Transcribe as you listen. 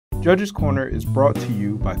Judge's Corner is brought to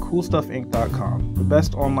you by CoolStuffInc.com, the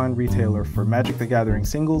best online retailer for Magic the Gathering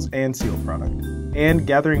singles and sealed product, and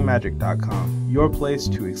GatheringMagic.com, your place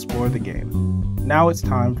to explore the game. Now it's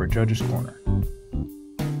time for Judge's Corner.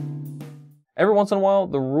 Every once in a while,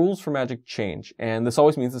 the rules for Magic change, and this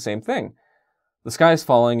always means the same thing. The sky is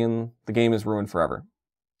falling and the game is ruined forever.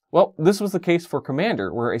 Well, this was the case for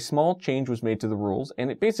Commander, where a small change was made to the rules,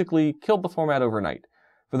 and it basically killed the format overnight.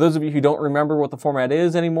 For those of you who don't remember what the format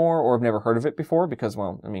is anymore, or have never heard of it before, because,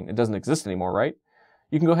 well, it doesn't exist anymore, right?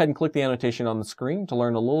 You can go ahead and click the annotation on the screen to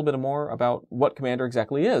learn a little bit more about what Commander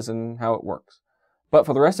exactly is and how it works. But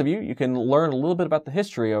for the rest of you, you can learn a little bit about the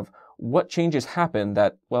history of what changes happened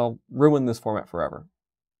that, well, ruined this format forever.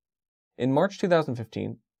 In March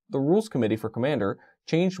 2015, the Rules Committee for Commander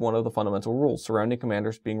changed one of the fundamental rules surrounding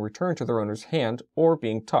commanders being returned to their owner's hand or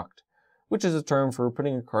being tucked, which is a term for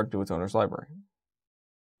putting a card to its owner's library.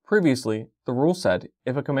 Previously, the rule said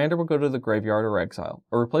if a commander would go to the graveyard or exile,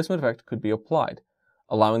 a replacement effect could be applied,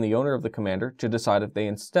 allowing the owner of the commander to decide if they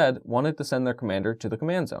instead wanted to send their commander to the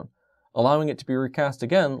command zone, allowing it to be recast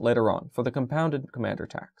again later on for the compounded commander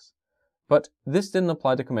tax. But this didn't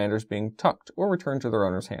apply to commanders being tucked or returned to their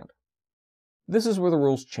owner's hand. This is where the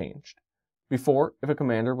rules changed. Before, if a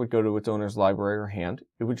commander would go to its owner's library or hand,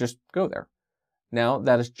 it would just go there. Now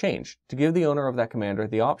that has changed to give the owner of that commander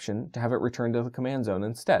the option to have it returned to the command zone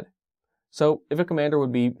instead. So if a commander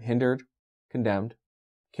would be hindered, condemned,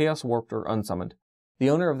 chaos warped, or unsummoned, the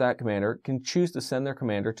owner of that commander can choose to send their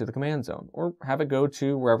commander to the command zone, or have it go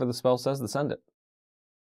to wherever the spell says to send it.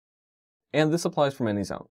 And this applies from any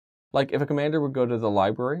zone. Like if a commander would go to the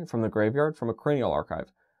library from the graveyard from a Cranial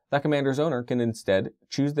Archive, that commander's owner can instead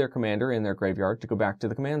choose their commander in their graveyard to go back to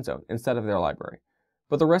the command zone instead of their library.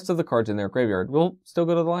 But the rest of the cards in their graveyard will still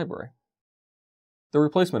go to the library. The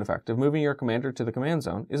replacement effect of moving your commander to the command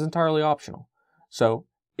zone is entirely optional. So,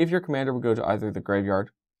 if your commander would go to either the graveyard,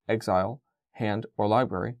 exile, hand, or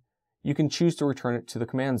library, you can choose to return it to the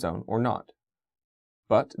command zone or not.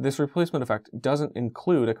 But this replacement effect doesn't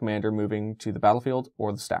include a commander moving to the battlefield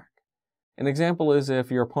or the stack. An example is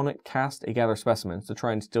if your opponent cast a Gather Specimens to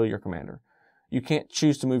try and steal your commander. You can't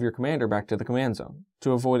choose to move your commander back to the command zone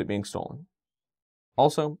to avoid it being stolen.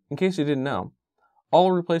 Also, in case you didn't know,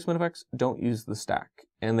 all replacement effects don't use the stack,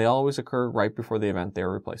 and they always occur right before the event they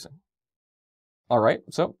are replacing. Alright,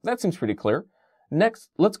 so that seems pretty clear. Next,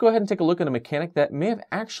 let's go ahead and take a look at a mechanic that may have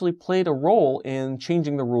actually played a role in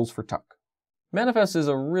changing the rules for Tuck. Manifest is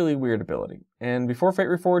a really weird ability, and before Fate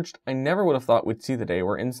Reforged, I never would have thought we'd see the day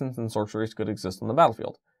where instants and sorceries could exist on the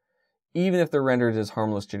battlefield, even if they're rendered as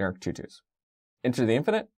harmless generic tutus. Enter the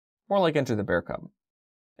Infinite? More like Enter the Bear Cub.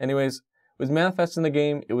 Anyways, with Manifest in the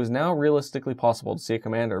game, it was now realistically possible to see a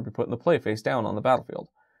commander be put in the play face down on the battlefield,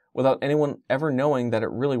 without anyone ever knowing that it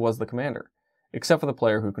really was the commander, except for the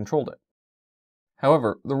player who controlled it.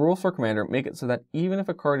 However, the rules for Commander make it so that even if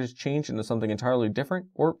a card is changed into something entirely different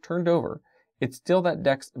or turned over, it's still that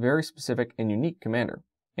deck's very specific and unique commander,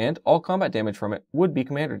 and all combat damage from it would be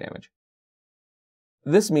commander damage.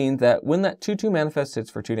 This means that when that 2/2 Manifest hits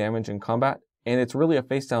for 2 damage in combat, and it's really a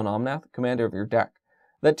face-down Omnath, commander of your deck,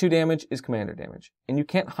 that 2 damage is commander damage, and you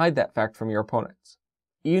can't hide that fact from your opponents.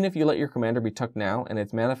 Even if you let your commander be tucked now and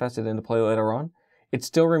it's manifested into play later on, it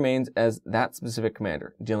still remains as that specific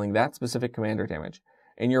commander, dealing that specific commander damage,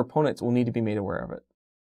 and your opponents will need to be made aware of it.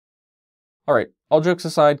 Alright, all jokes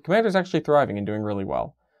aside, Commander's actually thriving and doing really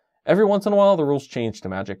well. Every once in a while, the rules change to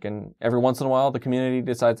Magic, and every once in a while, the community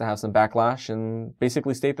decides to have some backlash and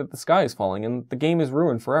basically state that the sky is falling and the game is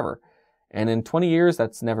ruined forever. And in 20 years,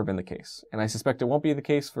 that's never been the case, and I suspect it won't be the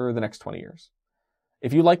case for the next 20 years.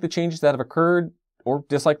 If you like the changes that have occurred, or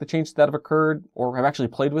dislike the changes that have occurred, or have actually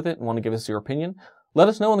played with it and want to give us your opinion, let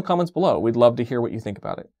us know in the comments below. We'd love to hear what you think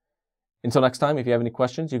about it. Until next time, if you have any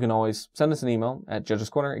questions, you can always send us an email at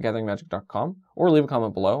judgescorner@gatheringmagic.com, or leave a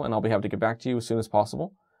comment below, and I'll be happy to get back to you as soon as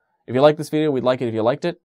possible. If you like this video, we'd like it if you liked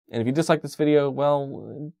it, and if you dislike this video,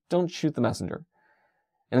 well, don't shoot the messenger.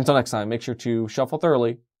 And until next time, make sure to shuffle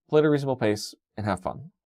thoroughly, play at a reasonable pace, and have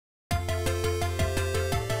fun.